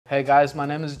Hey guys, my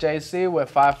name is JC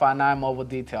with 559 Mobile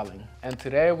Detailing, and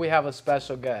today we have a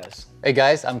special guest. Hey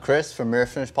guys, I'm Chris from Mirror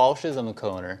Finish Polishes. I'm the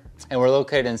co-owner, and we're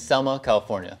located in Selma,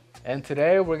 California. And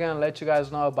today we're gonna let you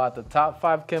guys know about the top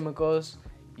 5 chemicals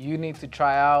you need to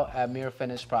try out at Mirror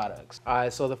Finish Products.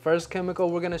 Alright, so the first chemical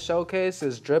we're gonna showcase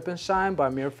is Drip and Shine by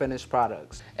Mirror Finish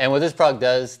Products. And what this product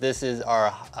does, this is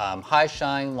our high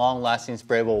shine, long lasting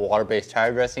sprayable water-based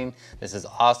tire dressing. This is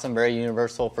awesome, very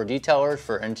universal for detailers,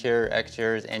 for interior,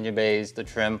 exteriors, engine bays, the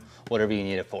trim, whatever you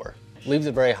need it for. Leaves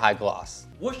a very high gloss.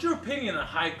 What's your opinion on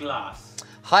high gloss?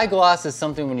 High gloss is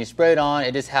something when you spray it on,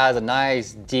 it just has a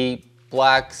nice, deep,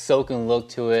 black, soaking look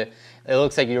to it. It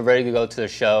looks like you're ready to go to the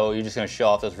show. You're just gonna show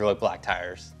off those really black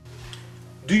tires.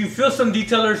 Do you feel some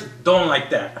detailers don't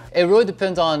like that? It really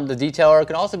depends on the detailer. It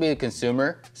can also be the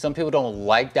consumer. Some people don't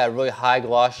like that really high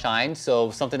gloss shine,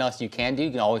 so something else you can do, you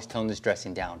can always tone this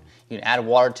dressing down. You can add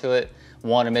water to it.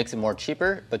 One, it makes it more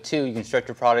cheaper, but two, you can stretch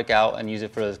your product out and use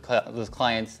it for those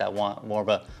clients that want more of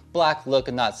a black look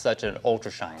and not such an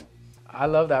ultra shine. I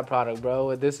love that product,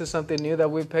 bro. This is something new that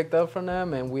we picked up from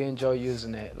them and we enjoy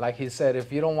using it. Like he said,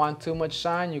 if you don't want too much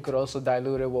shine, you could also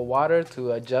dilute it with water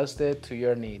to adjust it to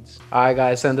your needs. All right,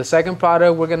 guys, and the second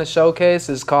product we're gonna showcase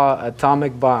is called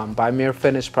Atomic Bomb by Mirror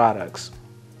Finish Products.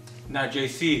 Now,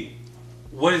 JC,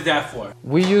 what is that for?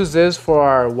 We use this for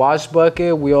our wash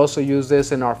bucket. We also use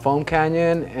this in our foam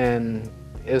canyon, and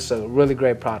it's a really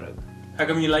great product. How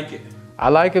come you like it? I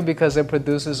like it because it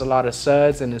produces a lot of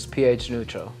suds and is pH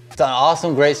neutral. It's an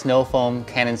awesome, great snow foam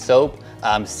cannon soap.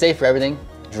 Safe for everything.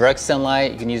 Direct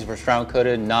sunlight, you can use it for surround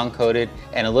coated, non-coated,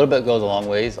 and a little bit goes a long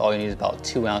ways. All you need is about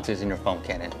 2 ounces in your foam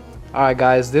cannon. All right,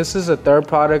 guys, this is a third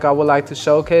product I would like to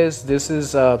showcase. This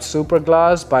is Super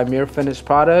Gloss by Mirror Finish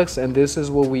Products, and this is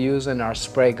what we use in our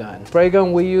spray gun. Spray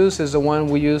gun we use is the one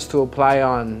we use to apply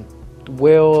on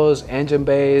wheels, engine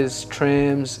bays,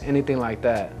 trims, anything like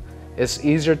that. It's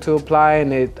easier to apply,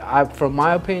 and from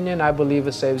my opinion, I believe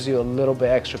it saves you a little bit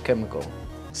extra chemical.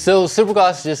 So Super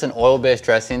Gloss is just an oil-based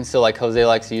dressing. So like Jose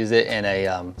likes to use it in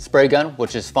a spray gun,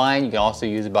 which is fine. You can also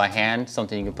use it by hand,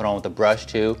 something you can put on with a brush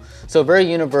too. So very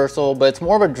universal, but it's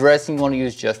more of a dressing you want to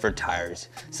use just for tires.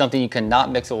 Something you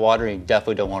cannot mix with water, and you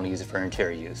definitely don't want to use it for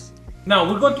interior use. Now,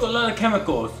 we're going through a lot of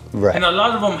chemicals, right, and a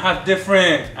lot of them have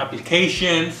different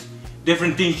applications,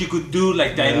 different things you could do,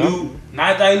 like dilute,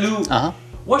 not dilute.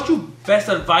 What's your best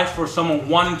advice for someone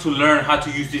wanting to learn how to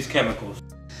use these chemicals?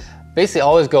 Basically,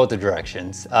 always go with the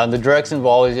directions. The directions will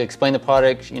always explain the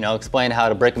product, explain how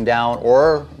to break them down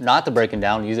or not to break them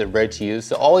down, use it ready to use.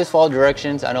 So always follow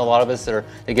directions. I know a lot of us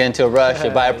they get into a rush, they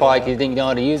buy a product, you think you know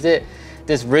how to use it.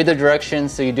 Just read the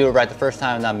directions so you do it right the first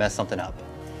time and not mess something up.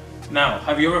 Now,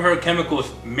 have you ever heard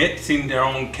chemicals mixing their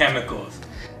own chemicals?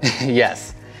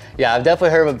 Yes. Yeah, I've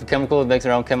definitely heard of chemicals mixing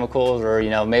their own chemicals, or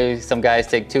maybe some guys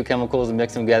take 2 chemicals and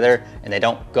mix them together and they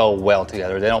don't go well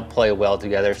together. They don't play well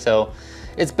together. So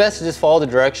it's best to just follow the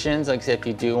directions. Like I said, if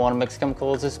you do want to mix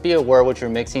chemicals, just be aware of what you're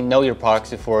mixing, know your products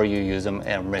before you use them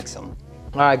and mix them.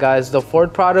 All right, guys, the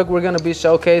fourth product we're going to be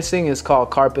showcasing is called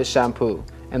Carpet Shampoo.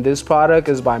 And this product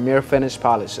is by Mirror Finish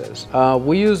Polishes.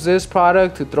 We use this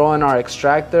product to throw in our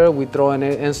extractor. We throw it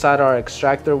inside our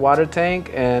extractor water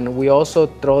tank, and we also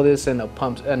throw this in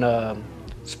a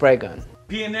spray gun.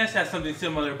 P&S has something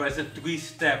similar, but it's a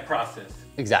 3-step process.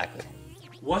 Exactly.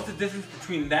 What's the difference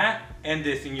between that and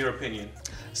this, in your opinion?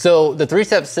 So the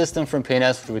 3-step system from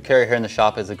P&S, which we carry here in the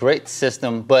shop, is a great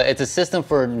system, but it's a system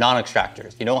for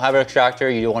non-extractors. You don't have an extractor,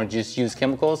 you don't want to just use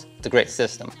chemicals, it's a great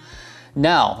system.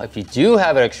 Now, if you do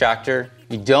have an extractor,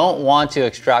 you don't want to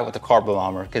extract with the carpet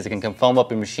bomber because it can foam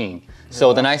up your machine.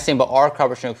 So the nice thing about our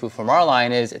carpet shampoo from our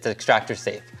line is it's extractor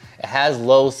safe. It has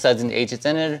low suds and H's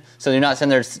in it, so you're not sitting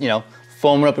there,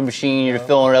 foaming up your machine, you're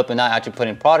filling it up and not actually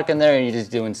putting product in there, and you're just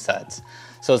doing suds.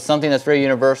 So it's something that's very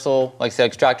universal, like I said,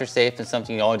 extractor safe, and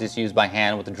something you always just use by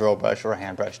hand with a drill brush or a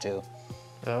hand brush too.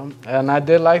 And I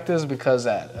did like this because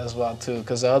of that as well too,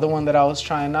 because the other one that I was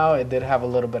trying out, it did have a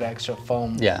little bit extra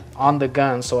foam on the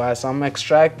gun. So as I'm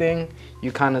extracting,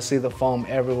 you kind of see the foam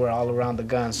everywhere all around the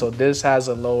gun. So this has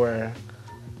a lower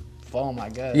foam, I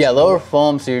guess. Yeah, lower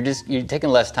foam, so you're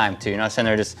taking less time too. You're not sitting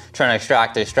there just trying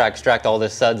to extract all the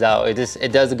suds out.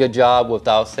 It does a good job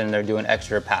without sitting there doing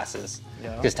extra passes,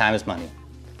 because time is money.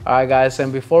 All right, guys,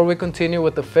 and before we continue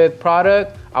with the 5th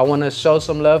product, I want to show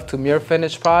some love to Mirror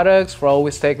Finish Products for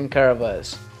always taking care of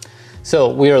us.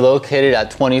 So we are located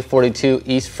at 2042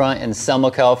 East Front in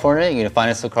Selma, California. You can find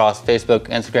us across Facebook,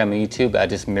 Instagram, and YouTube at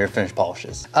just Mirror Finish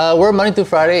Polishes. We're Monday through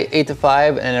Friday, 8 to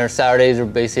 5, and our Saturdays are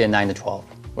basically at 9 to 12.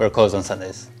 we're closed on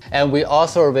Sundays. And we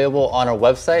also are available on our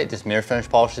website, just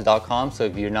mirrorfinishpolishes.com. So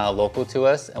if you're not local to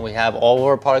us, and we have all of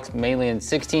our products mainly in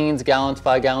 16s, gallons,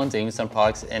 5 gallons, and even some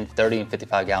products in 30 and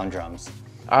 55 gallon drums.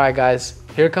 All right, guys,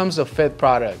 here comes the 5th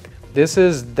product. This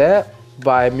is Depth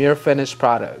by Mirror Finish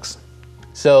Products.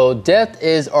 So Depth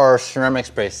is our ceramic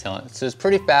spray sealant. So it's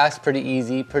pretty fast, pretty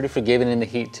easy, pretty forgiving in the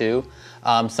heat too.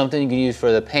 Something you can use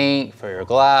for the paint, for your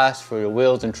glass, for your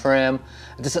wheels and trim.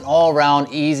 Just an all-around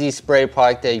easy spray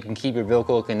product that you can keep your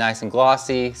vehicle looking nice and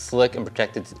glossy, slick and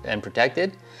protected.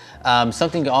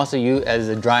 Something you can also use as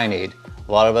a drying aid.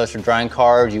 A lot of us are drying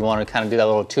cars. You want to kind of do that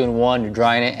little 2-in-1. You're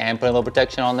drying it and putting a little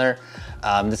protection on there.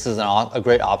 This is a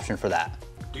great option for that.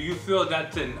 Do you feel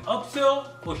that's an upsell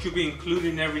or should be included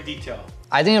in every detail?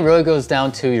 I think it really goes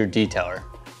down to your detailer.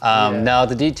 Now, if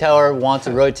the detailer wants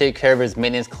to really take care of his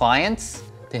maintenance clients,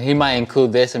 then he might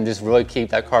include this and just really keep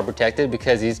that car protected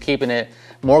because he's keeping it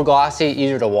more glossy,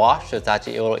 easier to wash, so it's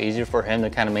actually a little easier for him to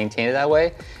kind of maintain it that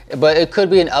way. But it could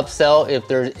be an upsell if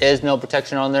there is no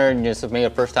protection on there and you're just maybe a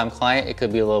first-time client, it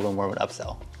could be a little bit more of an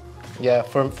upsell. Yeah,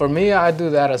 for me, I do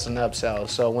that as an upsell.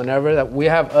 So whenever that we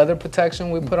have other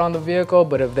protection we put on the vehicle,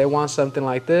 but if they want something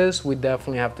like this, we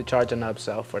definitely have to charge an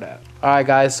upsell for that. All right,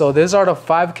 guys, so these are the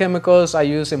 5 chemicals I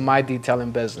use in my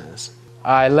detailing business.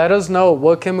 All right, let us know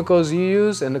what chemicals you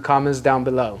use in the comments down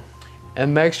below.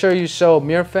 And make sure you show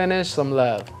Mirror Finish some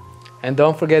love. And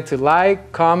don't forget to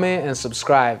like, comment, and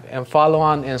subscribe, and follow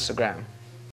on Instagram.